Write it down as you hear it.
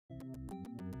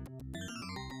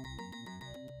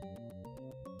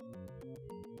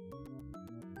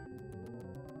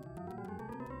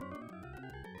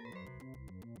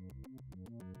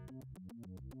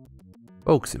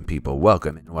Folks and people,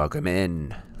 welcome in, welcome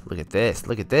in. Look at this,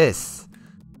 look at this.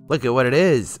 Look at what it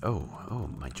is. Oh,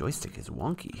 my joystick is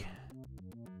wonky.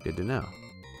 Good to know.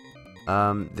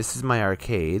 This is my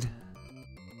arcade.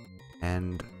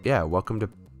 And yeah, welcome to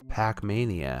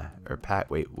Pac-Mania. Or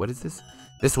wait, what is this?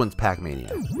 This one's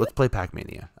Pac-Mania. Let's play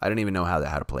Pac-Mania. I don't even know how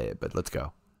to play it, but let's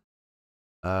go.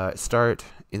 Start,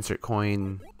 insert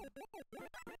coin.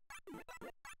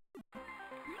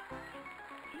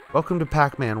 Welcome to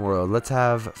Pac-Man World. Let's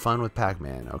have fun with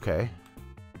Pac-Man, okay?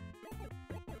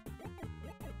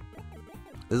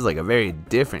 This is like a very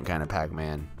different kind of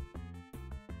Pac-Man.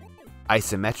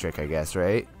 Isometric, I guess,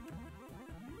 right?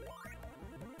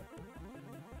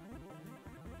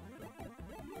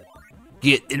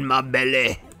 Get in my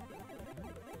belly.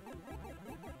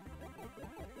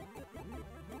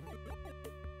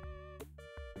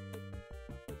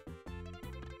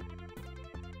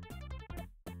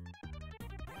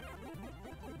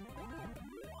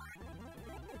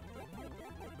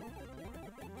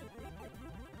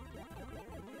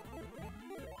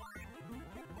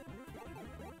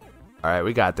 Alright,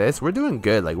 we got this. We're doing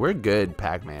good. Like, we're good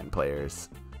Pac-Man players,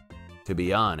 to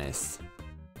be honest.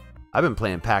 I've been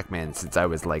playing Pac-Man since I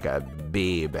was like a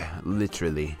babe,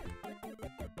 literally.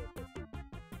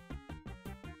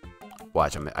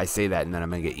 Watch, I say that and then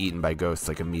I'm gonna get eaten by ghosts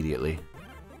like immediately.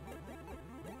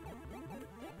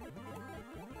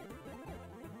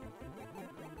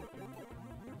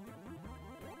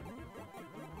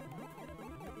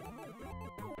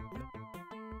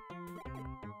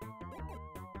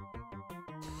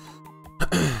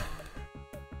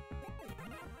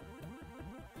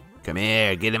 Come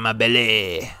here, get in my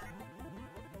belly.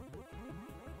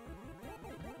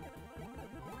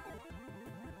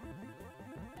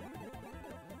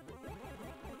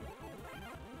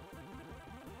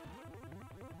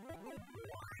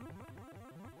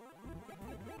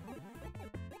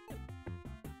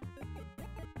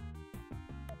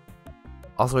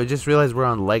 Also, I just realized we're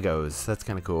on Legos. That's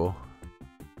kind of cool.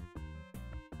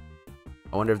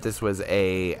 I wonder if this was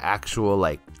a actual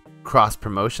like cross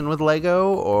promotion with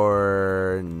Lego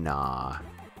or nah,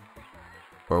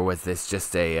 or was this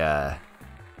just a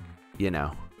you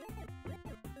know,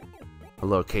 a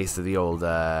little case of the old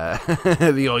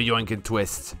the old yoink and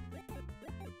twist.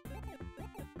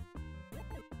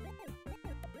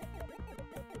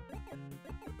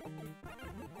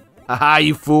 Haha,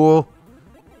 you fool.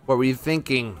 What were you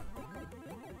thinking?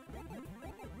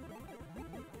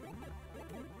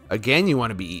 Again, you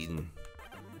want to be eaten.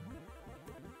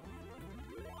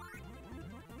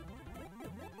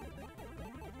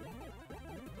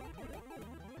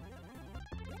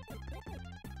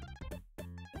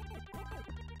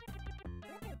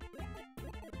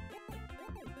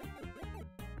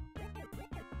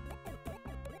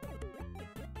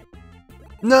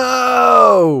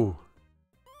 No!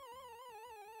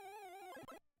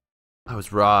 I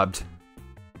was robbed.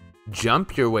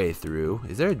 Jump your way through.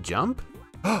 Is there a jump?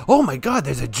 Oh my god,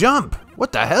 there's a jump!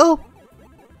 What the hell?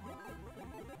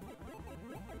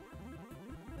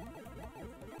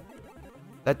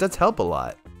 That does help a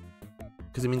lot.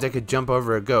 Because it means I could jump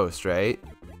over a ghost, right?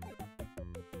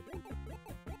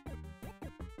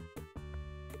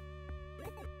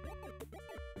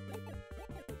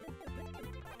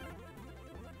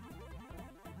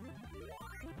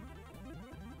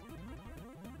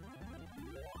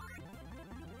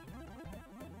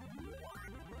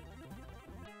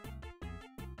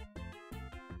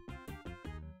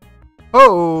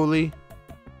 Holy!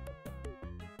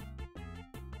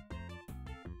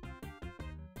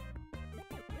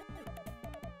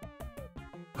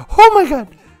 Oh my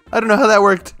god! I don't know how that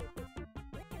worked.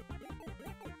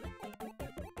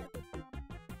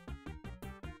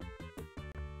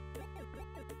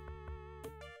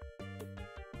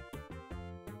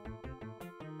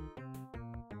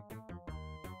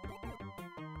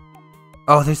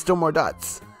 Oh, there's still more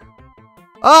dots.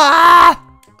 Ah!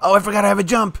 Oh, I forgot I have a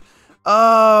jump.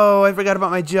 Oh, I forgot about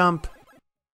my jump.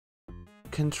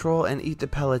 Control and eat the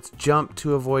pellets. Jump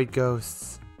to avoid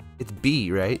ghosts. It's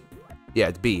B, right? Yeah,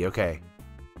 it's B. Okay.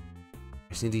 I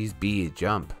just need to use B to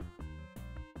jump.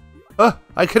 Oh,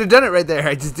 I could have done it right there.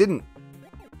 I just didn't.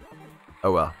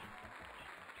 Oh, well.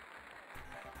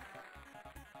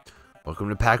 Welcome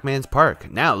to Pac-Man's Park.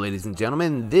 Now, ladies and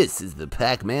gentlemen, this is the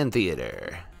Pac-Man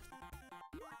Theater.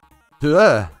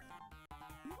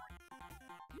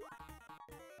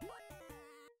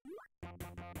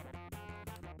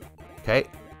 Okay.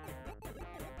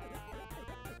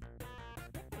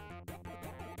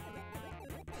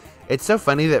 It's so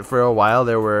funny that for a while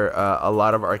there were a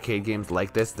lot of arcade games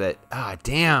like this that,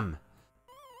 damn.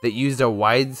 that used a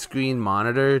widescreen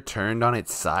monitor turned on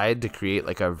its side to create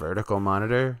like a vertical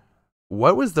monitor.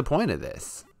 What was the point of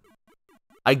this?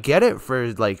 I get it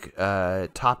for like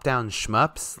top-down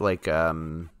shmups, like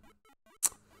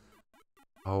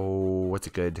oh, what's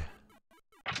it good?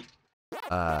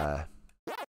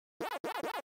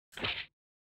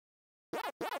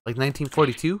 Like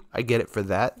 1942, I get it for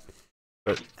that.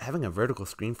 But having a vertical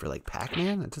screen for like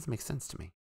Pac-Man, that doesn't make sense to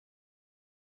me.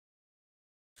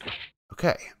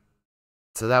 Okay.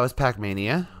 So that was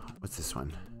Pac-Mania. What's this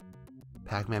one?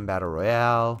 Pac-Man Battle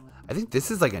Royale. I think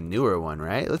this is like a newer one,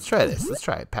 right? Let's try this. Let's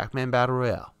try it. Pac-Man Battle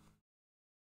Royale.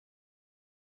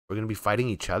 We're gonna be fighting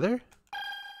each other?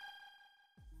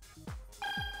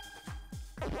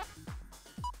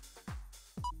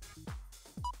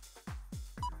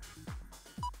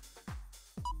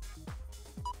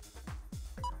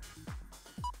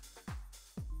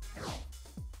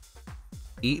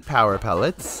 Eat power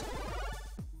pellets.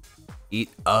 Eat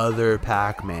other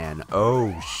Pac-Man.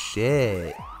 Oh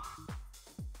shit.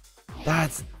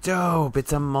 That's dope.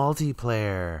 It's a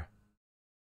multiplayer.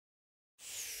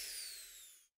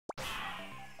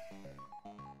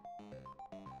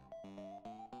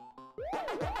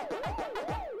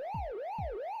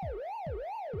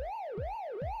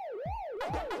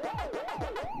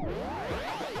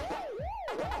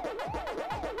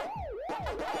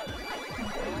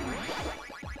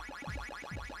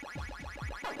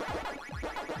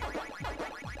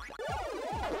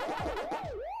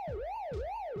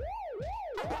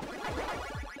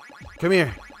 Come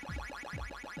here.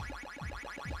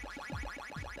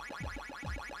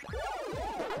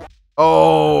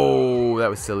 Oh, that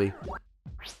was silly.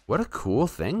 What a cool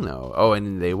thing, though. Oh,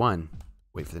 and they won.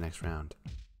 Wait for the next round.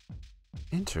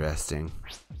 Interesting.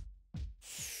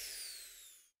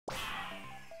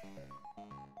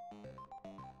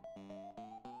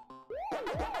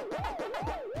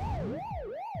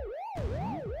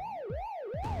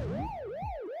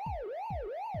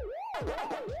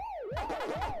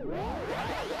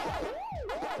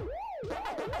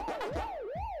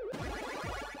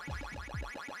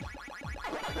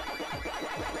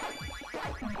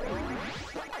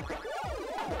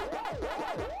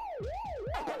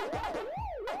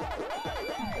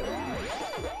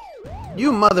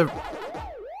 You mother...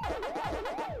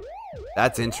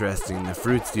 That's interesting. The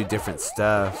fruits do different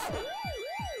stuff.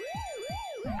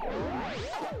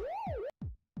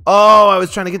 Oh, I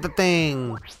was trying to get the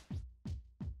thing.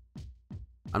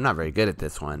 I'm not very good at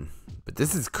this one, but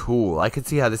this is cool. I could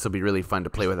see how this will be really fun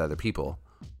to play with other people.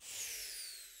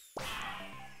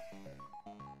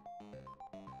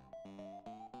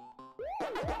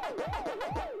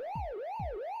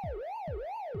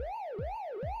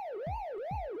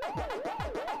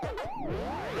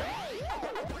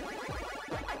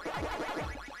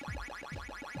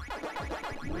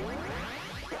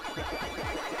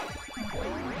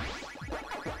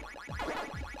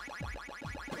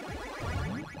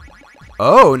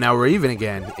 Oh, now we're even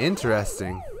again.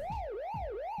 Interesting.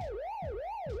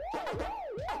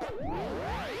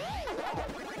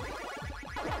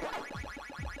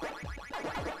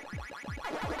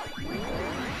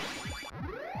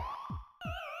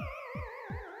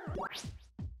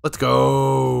 Let's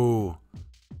go.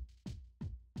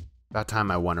 About time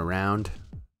I won a round.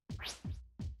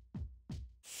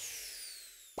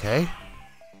 Okay.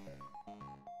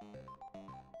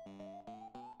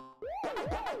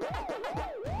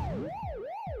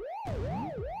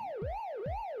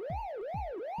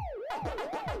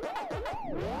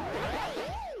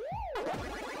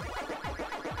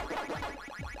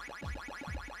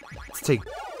 Let's take...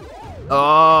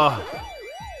 Oh!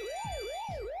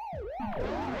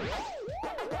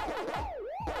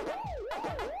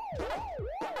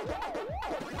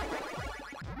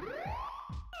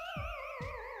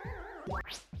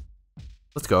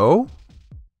 Let's go.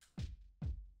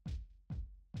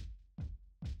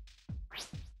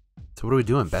 So what are we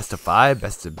doing? Best of 5?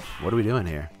 Best of... What are we doing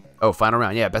here? Oh, final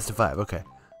round. Yeah, best of 5. Okay.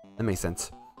 That makes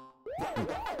sense.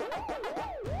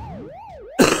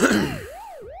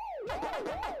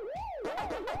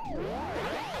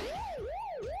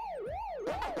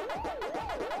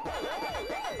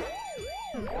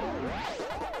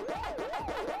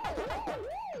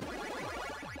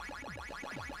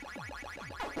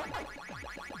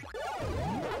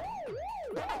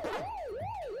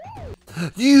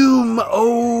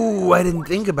 Oh, I didn't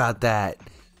think about that.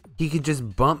 He could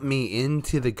just bump me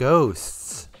into the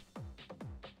ghosts.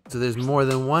 So there's more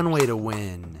than one way to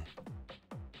win.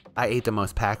 I ate the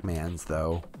most Pac-Mans,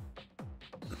 though.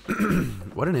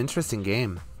 What an interesting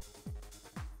game.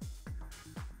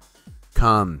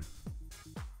 Come.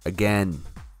 Again.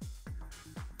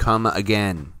 Come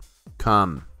again.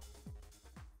 Come.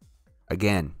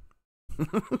 Again.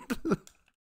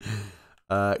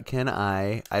 Can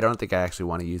I don't think I actually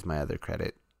want to use my other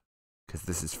credit. Because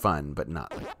this is fun, but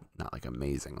not like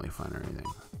amazingly fun or anything.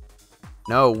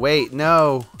 No, wait,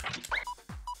 no!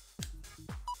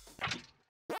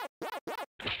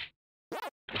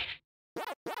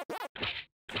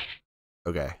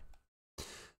 Okay.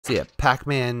 So yeah,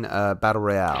 Pac-Man Battle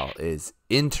Royale is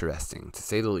interesting, to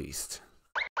say the least.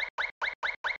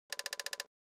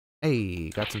 Hey,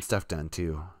 got some stuff done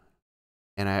too.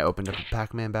 And I opened up a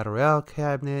Pac-Man Battle Royale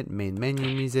cabinet, main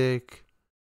menu music.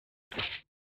 I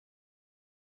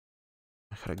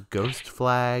got a ghost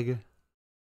flag.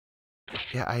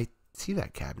 Yeah, I see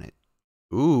that cabinet.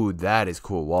 Ooh, that is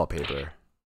cool wallpaper.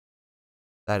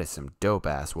 That is some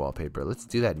dope-ass wallpaper. Let's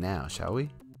do that now, shall we?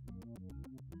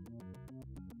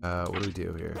 What do we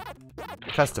do here?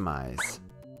 Customize.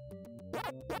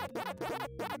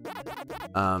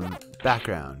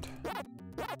 Background.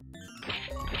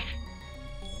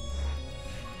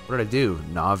 What did I do?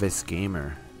 Novice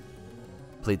gamer.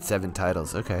 Played 7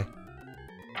 titles. Okay.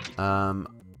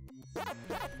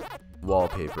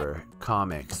 Wallpaper.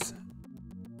 Comics.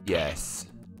 Yes.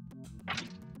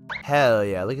 Hell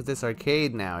yeah. Look at this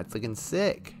arcade now. It's looking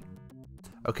sick.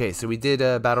 Okay, so we did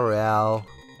Battle Royale.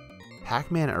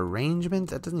 Pac-Man arrangement?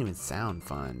 That doesn't even sound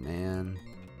fun, man.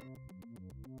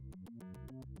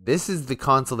 This is the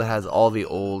console that has all the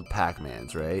old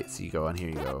Pac-Mans, right? So you go on here,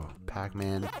 you go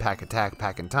Pac-Man, Pac-Attack,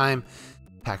 Pac-in-Time,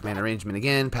 Pac-Man arrangement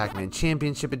again, Pac-Man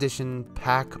Championship Edition,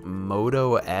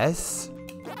 Pac-Moto S,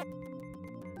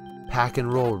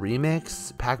 Pac-and-Roll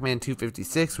Remix, Pac-Man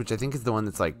 256, which I think is the one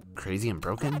that's like crazy and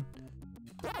broken.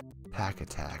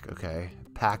 Pac-Attack, okay.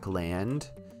 Pac-Land,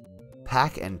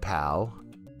 Pac-and-Pal,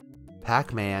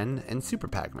 Pac-Man, and Super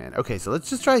Pac-Man. Okay, so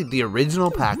let's just try the original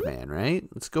Pac-Man, right?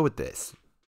 Let's go with this.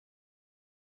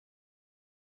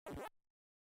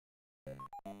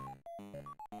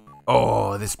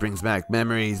 Oh, this brings back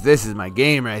memories. This is my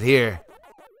game right here.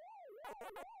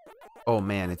 Oh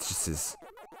man, it's just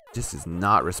as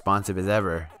not responsive as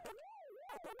ever.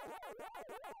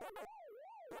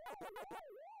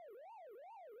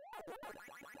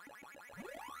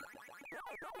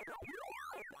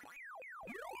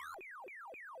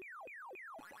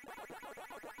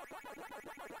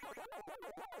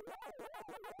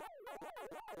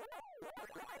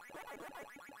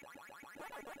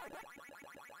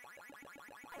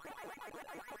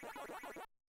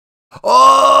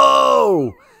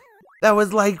 Oh! That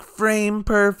was like frame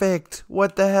perfect.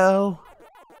 What the hell?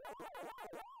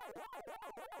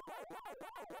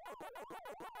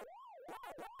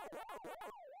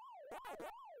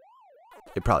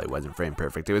 It probably wasn't frame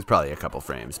perfect. It was probably a couple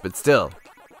frames, but still.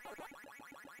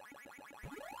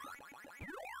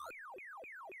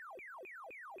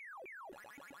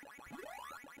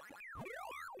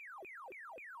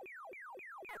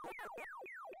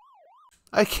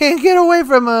 I can't get away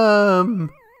from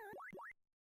him.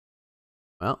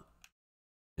 Well,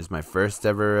 it's my first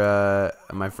ever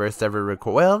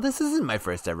record. Well, this isn't my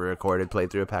first ever recorded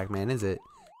playthrough of Pac-Man, is it?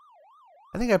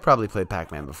 I think I probably played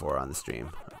Pac-Man before on the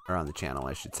stream, or on the channel,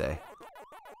 I should say.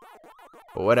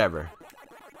 But whatever.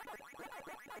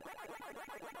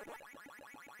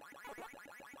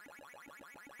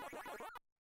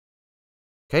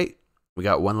 Okay, we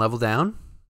got one level down.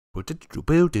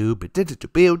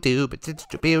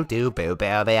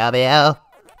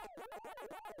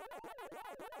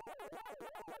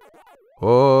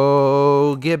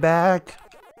 Oh, get back.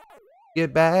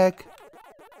 Get back.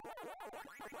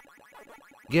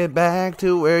 Get back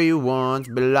to where you once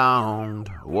belonged.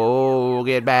 Whoa,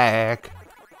 get back.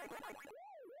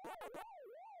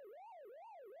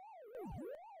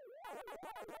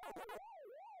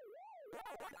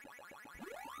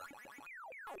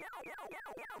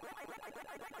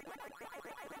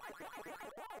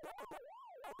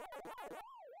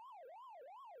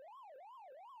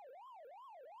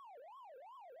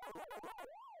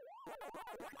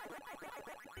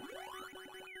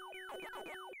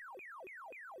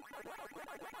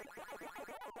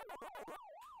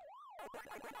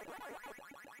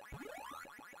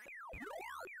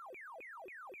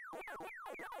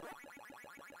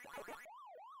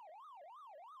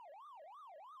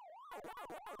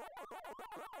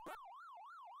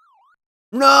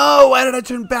 No! Why did I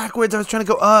turn backwards? I was trying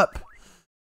to go up.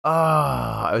 Oh,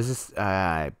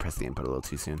 I pressed the input a little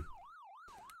too soon.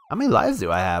 How many lives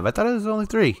do I have? I thought it was only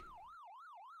 3.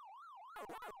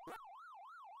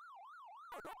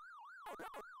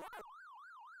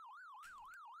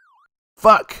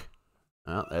 Fuck!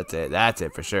 Well, that's it. That's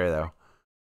it for sure, though.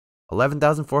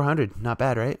 11,400. Not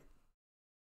bad, right?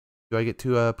 Do I get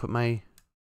to put my...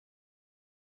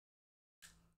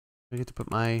 Do I get to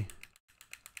put my...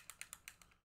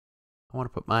 I want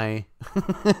to put my...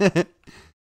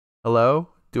 Hello?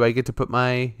 Do I get to put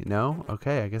my... No?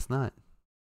 Okay, I guess not.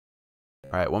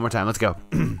 Alright, one more time. Let's go.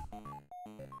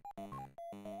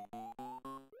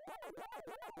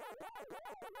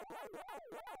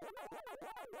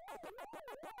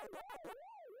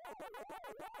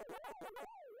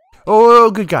 Oh,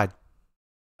 good God.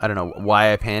 I don't know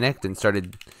why I panicked and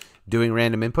started doing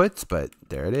random inputs, but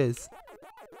there it is.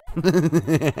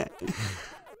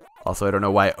 Also, I don't know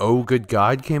why "oh good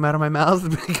God" came out of my mouth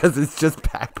because it's just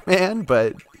Pac-Man,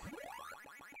 but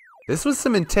this was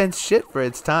some intense shit for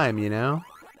its time, you know?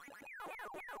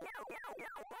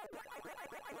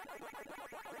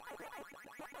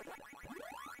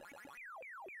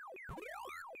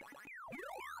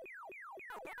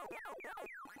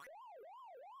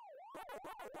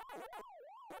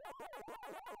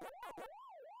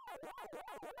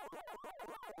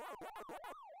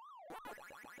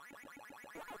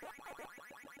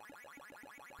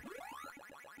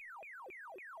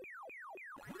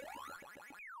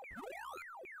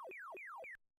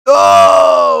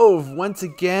 Oh! Once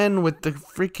again with the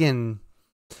freaking...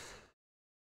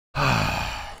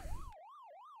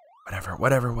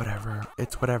 Whatever.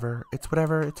 It's whatever. It's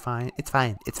fine. It's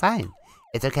fine.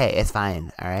 It's okay. It's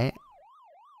fine. Alright?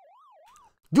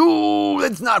 Dude,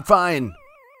 it's not fine!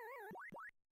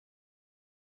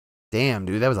 Damn,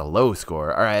 dude, that was a low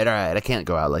score. Alright. I can't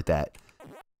go out like that.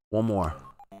 One more.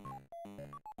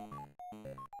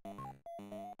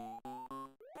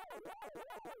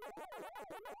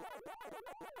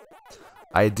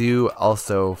 I do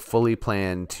also fully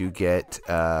plan to get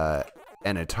an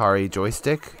Atari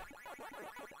joystick,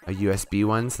 a USB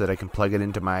one, so that I can plug it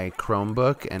into my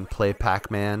Chromebook and play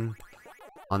Pac-Man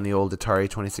on the old Atari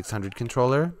 2600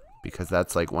 controller, because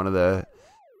that's like one of the...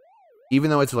 Even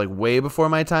though it's like way before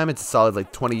my time, it's a solid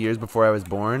like 20 years before I was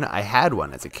born. I had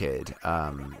one as a kid.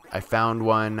 I found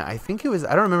one. I think it was...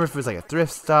 I don't remember if it was like a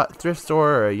thrift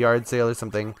store or a yard sale or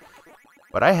something.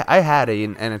 But I had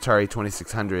an Atari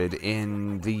 2600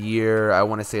 in the year, I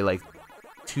want to say like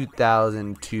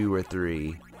 2002 or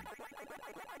 3.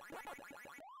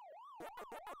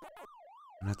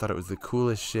 And I thought it was the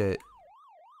coolest shit.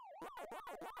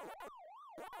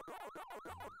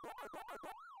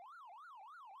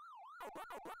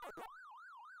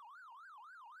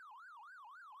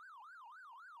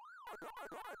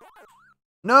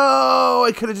 No!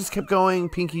 I could have just kept going.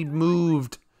 Pinky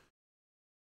moved.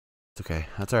 It's okay.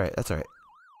 That's alright. That's alright.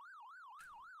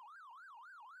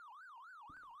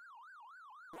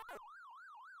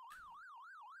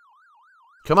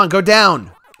 Come on, go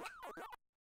down!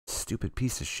 Stupid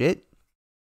piece of shit.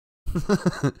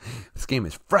 This game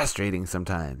is frustrating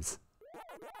sometimes.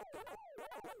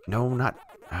 No, not...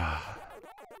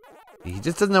 He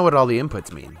just doesn't know what all the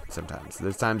inputs mean sometimes.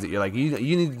 There's times that you're like, you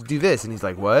need to do this, and he's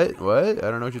like, what? I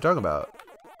don't know what you're talking about.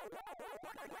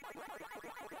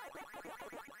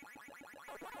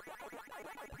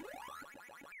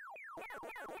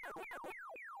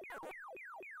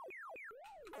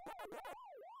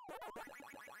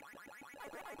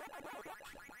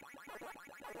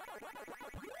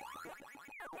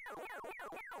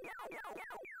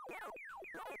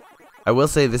 I will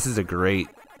say this is a great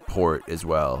port as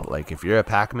well. Like, if you're a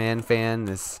Pac-Man fan,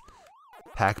 this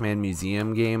Pac-Man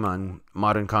Museum game on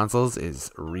modern consoles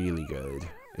is really good.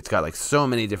 It's got like so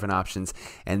many different options,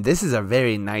 and this is a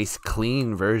very nice,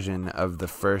 clean version of the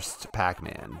first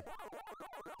Pac-Man.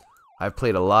 I've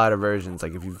played a lot of versions.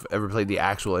 Like, if you've ever played the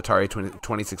actual Atari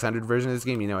 2600 version of this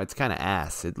game, you know it's kind of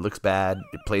ass. It looks bad.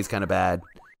 It plays kind of bad.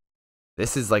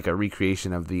 This is like a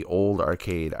recreation of the old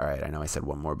arcade. Alright, I know I said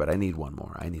one more, but I need one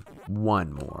more. I need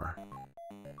one more.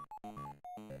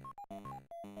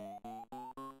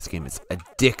 This game is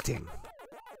addicting.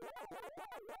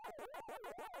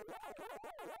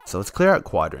 So let's clear out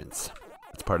quadrants.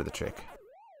 That's part of the trick.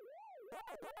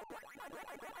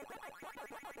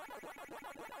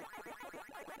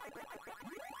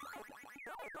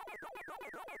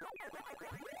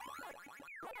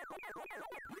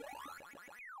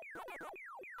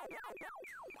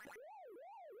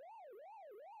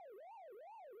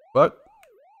 What?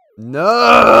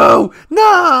 No!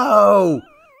 No!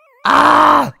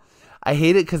 Ah! I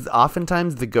hate it because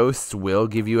oftentimes the ghosts will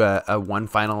give you a one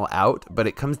final out, but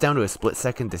it comes down to a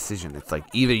split-second decision. It's like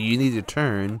either you need to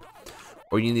turn,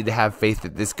 or you need to have faith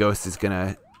that this ghost is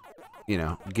gonna, you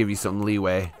know, give you some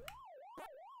leeway.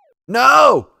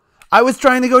 No! I was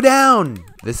trying to go down!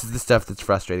 This is the stuff that's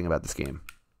frustrating about this game.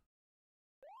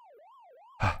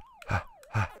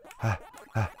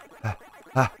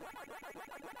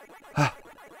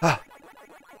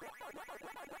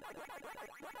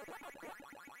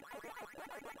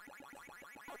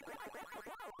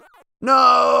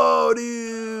 No,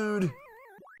 dude. Is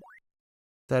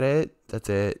that it? That's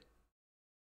it.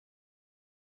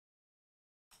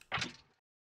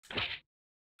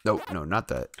 No, no, not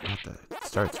the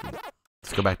start screen.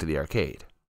 Let's go back to the arcade.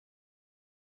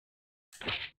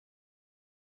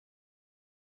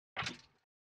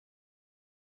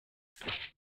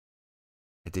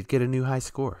 I did get a new high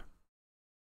score.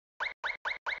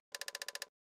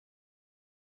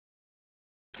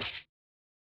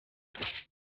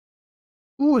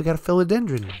 Ooh, I got a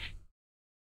philodendron.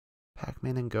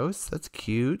 Pac-Man and Ghosts? That's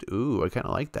cute. Ooh, I kind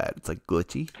of like that. It's like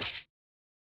glitchy.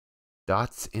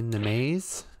 Dots in the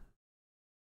maze.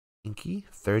 Inky.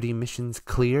 30 missions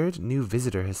cleared. New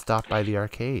visitor has stopped by the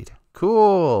arcade.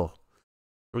 Cool.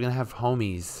 We're gonna have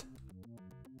homies.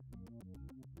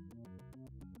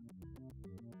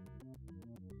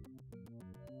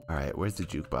 Alright, where's the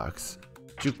jukebox?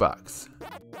 Jukebox.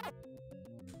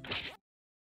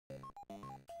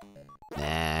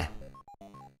 Nah.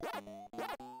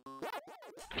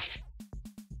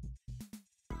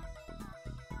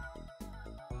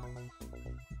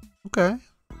 Okay.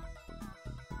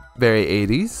 Very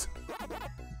 80s.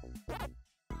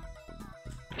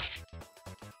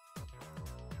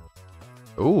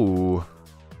 Ooh.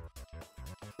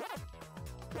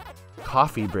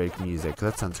 Coffee break music.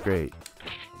 That sounds great.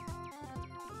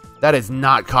 That is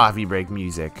not coffee break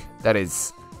music. That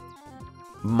is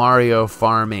Mario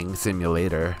Farming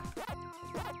Simulator.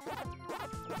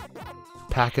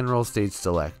 Pack and roll stage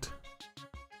select.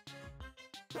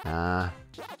 Battle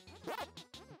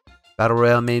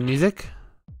Royale main music.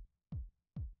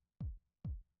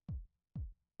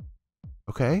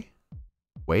 Okay.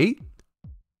 Wait.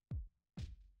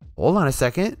 Hold on a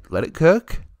second. Let it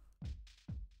cook.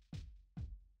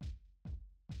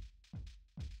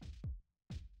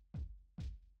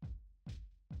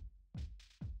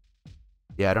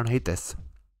 Yeah, I don't hate this.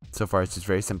 So far, it's just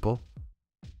very simple.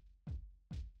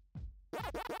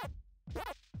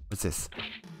 What's this?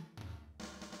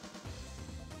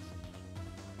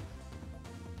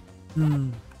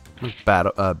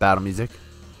 Battle music.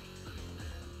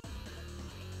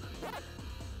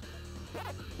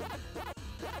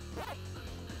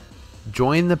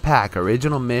 Join the Pack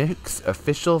original mix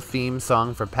official theme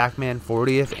song for Pac-Man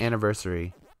 40th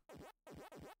anniversary.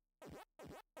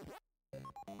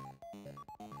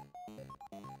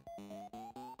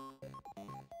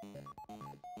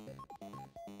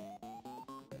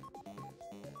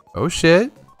 Oh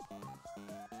shit.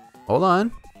 Hold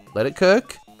on. Let it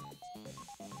cook.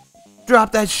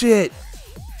 Drop that shit.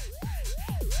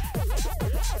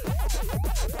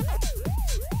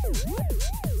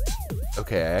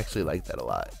 Okay, I actually like that a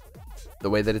lot. The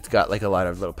way that it's got like a lot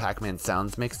of little Pac-Man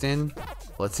sounds mixed in.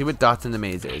 Let's see what Dots in the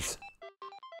Maze is.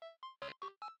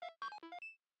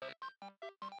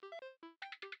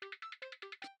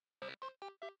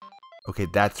 Okay,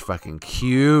 that's fucking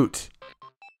cute.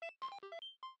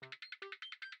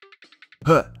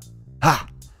 Huh, ha,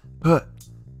 huh,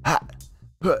 ha,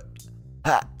 huh,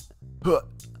 ha, huh,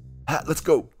 ha. Let's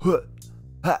go. Huh,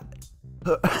 ha,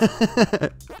 huh.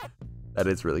 That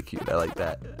is really cute. I like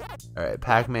that. All right,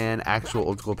 Pac-Man, actual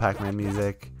old school Pac-Man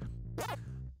music.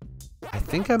 I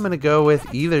think I'm gonna go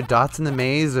with either Dots in the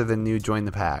Maze or the new Join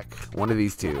the Pack. One of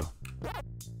these two.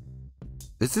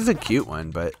 This is a cute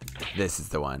one, but this is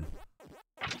the one.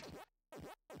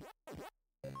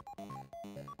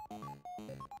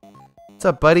 What's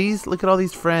up, buddies? Look at all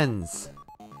these friends.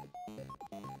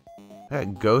 I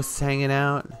got ghosts hanging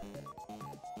out.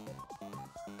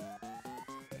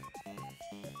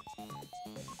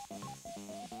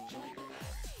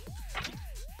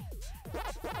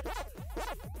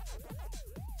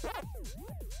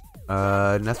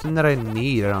 Nothing that I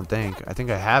need, I don't think. I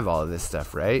think I have all of this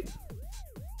stuff, right?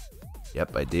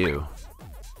 Yep, I do.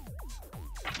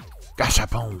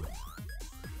 Gashapon.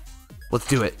 Let's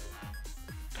do it.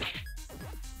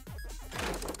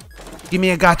 Give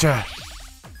me a gotcha.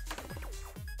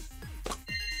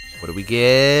 What do we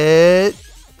get?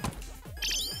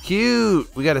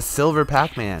 Cute. We got a silver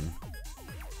Pac-Man.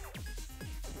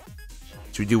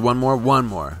 Should we do one more? One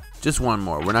more. Just one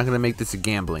more. We're not going to make this a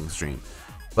gambling stream.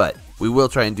 But we will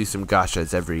try and do some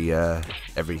gachas every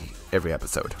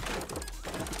episode.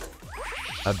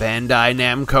 A Bandai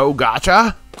Namco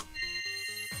gacha?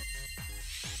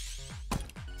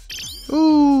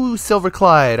 Ooh, Silver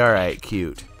Clyde. Alright,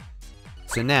 cute.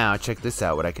 So now, check this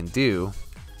out. What I can do,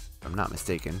 if I'm not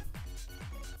mistaken.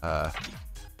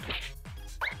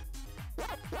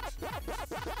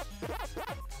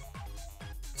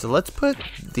 So let's put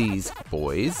these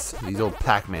boys, these old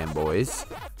Pac-Man boys.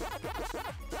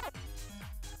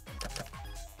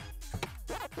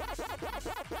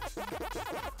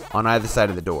 on either side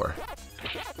of the door.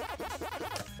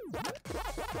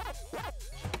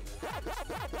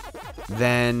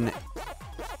 Then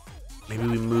maybe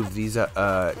we move these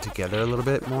together a little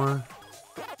bit more.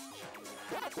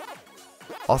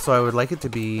 Also, I would like it to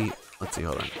be, let's see,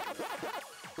 hold on.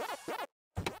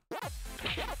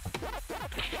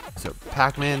 So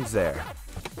Pac-Man's there.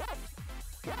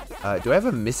 Do I have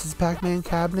a Mrs. Pac-Man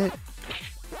cabinet?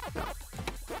 No.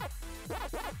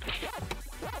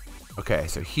 Okay,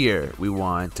 so here we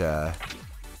want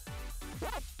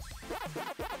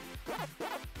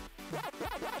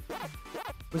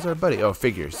where's our buddy? Oh,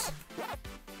 figures.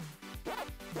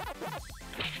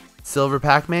 Silver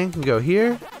Pac-Man can go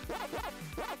here.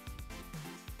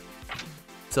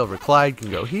 Silver Clyde can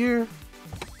go here.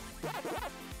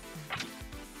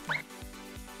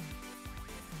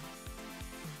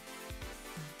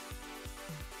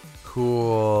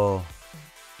 Cool.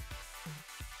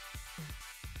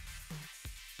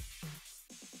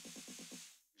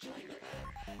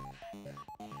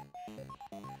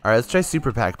 Alright, let's try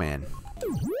Super Pac-Man.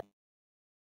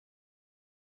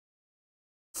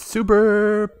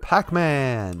 Super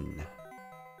Pac-Man.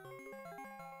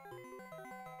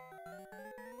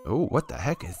 Oh, what the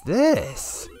heck is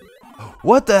this?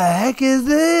 What the heck is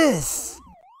this?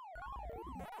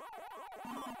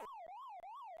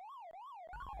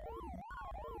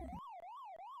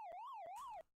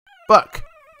 Fuck.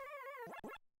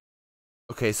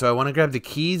 Okay, so I want to grab the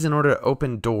keys in order to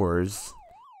open doors.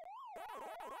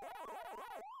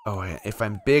 Oh, if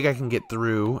I'm big, I can get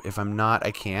through. If I'm not,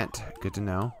 I can't. Good to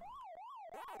know.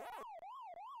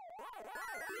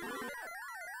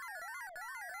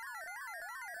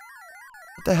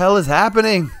 What the hell is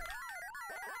happening?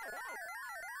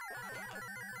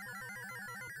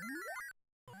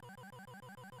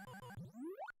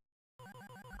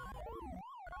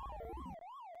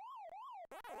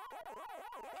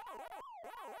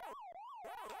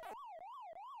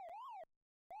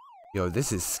 Yo,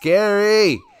 this is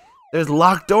scary. There's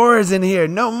locked doors in here.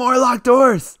 No more locked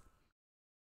doors.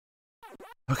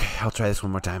 Okay, I'll try this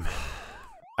one more time.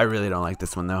 I really don't like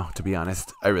this one though, to be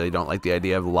honest. I really don't like the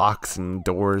idea of locks and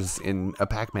doors in a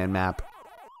Pac-Man map.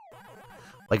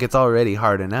 Like, it's already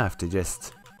hard enough to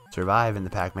just survive in the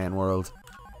Pac-Man world.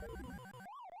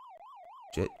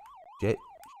 Shit.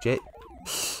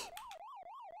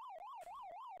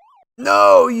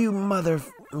 No, you mother...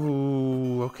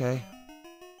 Ooh, okay.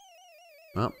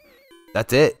 Well,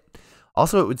 that's it.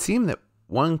 Also, it would seem that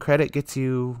 1 credit gets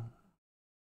you...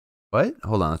 What?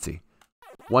 Hold on, let's see.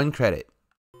 1 credit.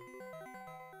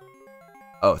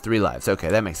 Oh, 3 lives. Okay,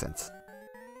 that makes sense.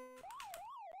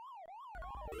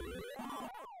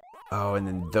 Oh, and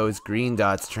then those green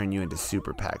dots turn you into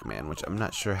Super Pac-Man, which I'm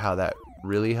not sure how that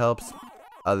really helps.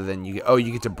 Other than you get... Oh,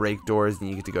 you get to break doors and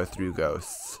you get to go through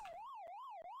ghosts.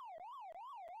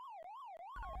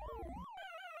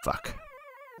 Fuck.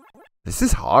 This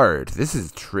is hard. This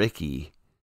is tricky.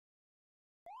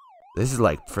 This is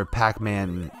like for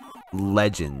Pac-Man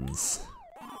Legends.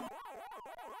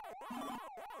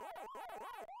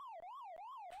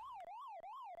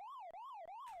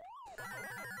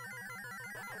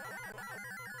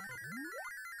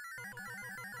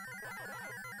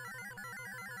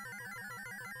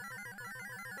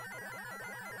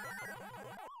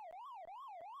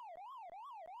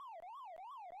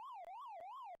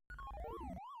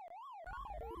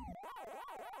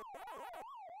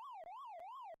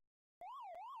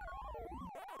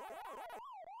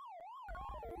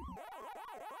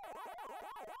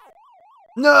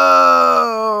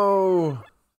 No!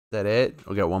 Is that it?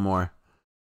 We'll get one more.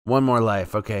 One more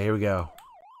life. Okay, here we go.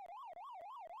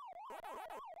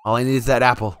 All I need is that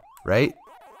apple, right?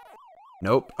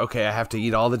 Nope. Okay, I have to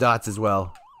eat all the dots as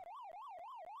well.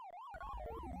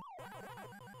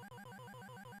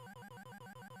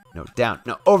 No, down.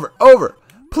 No, over. Over!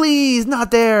 Please, not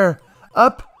there!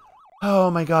 Up! Oh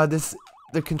my god,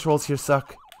 the controls here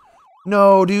suck.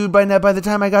 No, dude, by the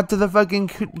time I got to the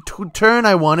fucking turn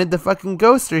I wanted, the fucking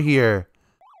ghosts are here.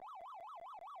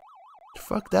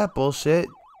 Fuck that bullshit.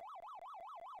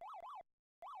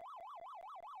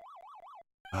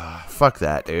 Fuck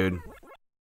that, dude.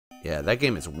 Yeah, that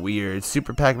game is weird.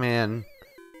 Super Pac-Man,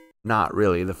 not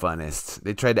really the funnest.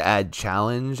 They tried to add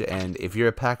challenge, and if you're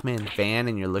a Pac-Man fan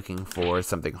and you're looking for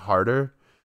something harder,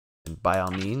 then by all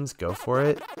means, go for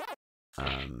it.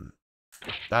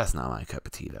 That's not my cup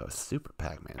of tea, though. Super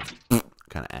Pac-Man's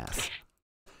kind of ass.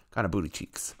 Kind of booty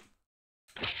cheeks.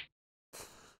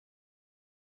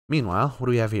 Meanwhile, what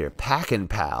do we have here?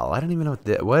 Pac-N-Pal. I don't even know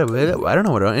I don't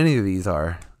know what any of these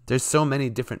are. There's so many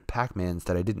different Pac-Mans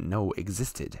that I didn't know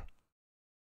existed.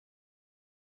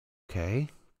 Okay.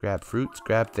 Grab fruits,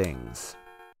 grab things.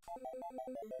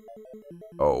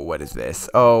 Oh, what is this?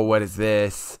 Oh, what is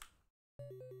this?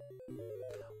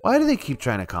 Why do they keep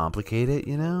trying to complicate it,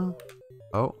 you know?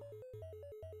 Oh.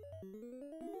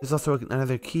 There's also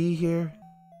another key here.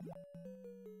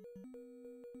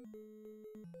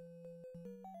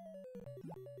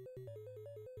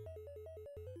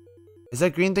 Is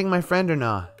that green thing my friend or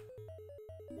not?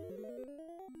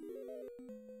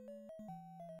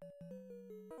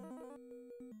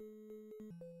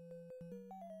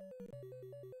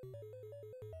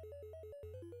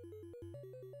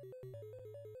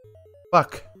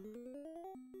 Fuck.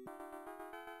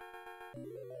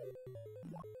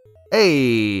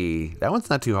 Hey, that one's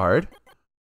not too hard.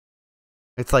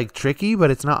 It's like tricky,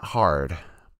 but it's not hard.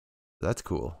 That's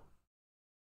cool.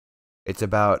 It's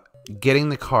about getting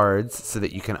the cards so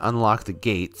that you can unlock the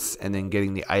gates and then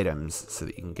getting the items so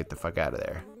that you can get the fuck out of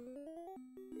there.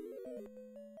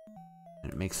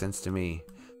 And it makes sense to me.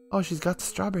 Oh, she's got the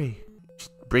strawberry. She's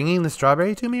bringing the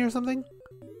strawberry to me or something?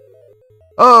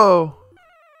 Oh!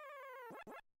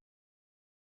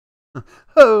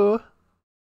 Oh!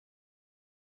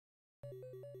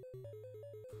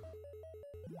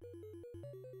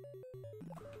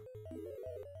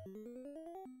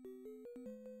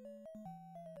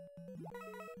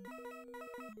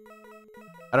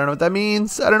 I don't know what that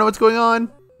means. I don't know what's going on.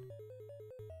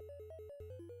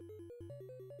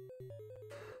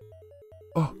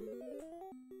 Oh.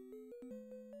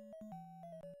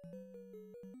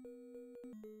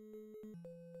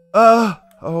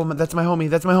 Oh, that's my homie.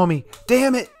 That's my homie.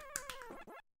 Damn it.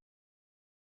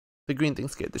 The green thing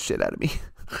scared the shit out of me.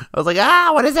 I was like,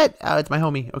 ah, what is it? Oh, it's my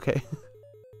homie. Okay.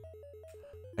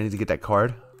 I need to get that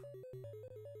card.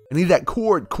 I need that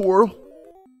cord, Coral.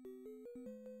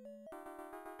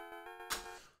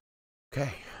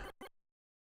 Okay.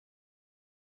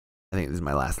 I think this is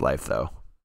my last life, though.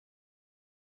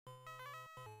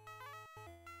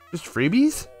 Just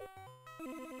freebies?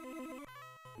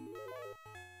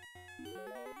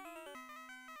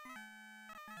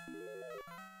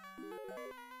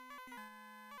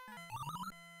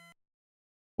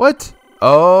 What?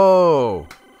 Oh!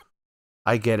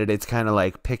 I get it. It's kind of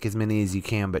like pick as many as you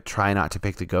can, but try not to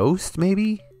pick the ghost,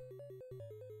 maybe?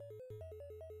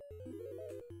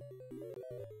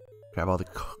 Grab all the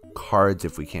cards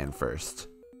if we can first.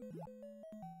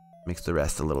 Makes the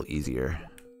rest a little easier.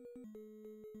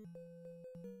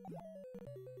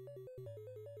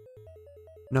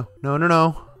 No, no, no,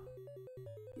 no.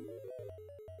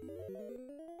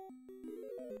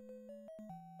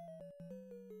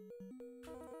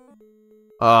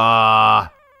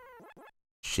 Ah,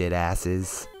 shit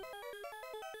asses.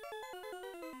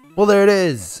 Well, there it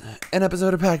is. An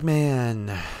episode of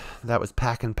Pac-Man. That was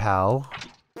Pac and Pal.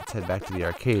 Let's head back to the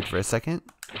arcade for a second.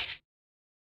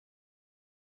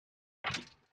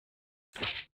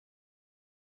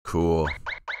 Cool.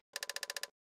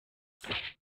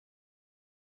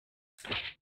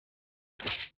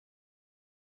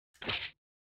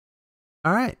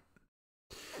 All right.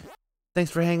 Thanks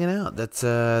for hanging out. That's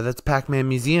Pac-Man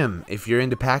Museum. If you're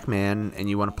into Pac-Man and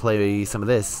you want to play some of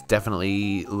this,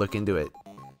 definitely look into it.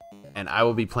 And I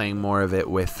will be playing more of it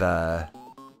with a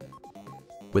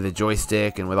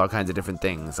joystick and with all kinds of different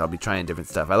things. I'll be trying different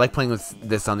stuff. I like playing with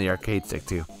this on the arcade stick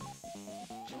too.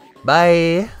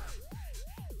 Bye.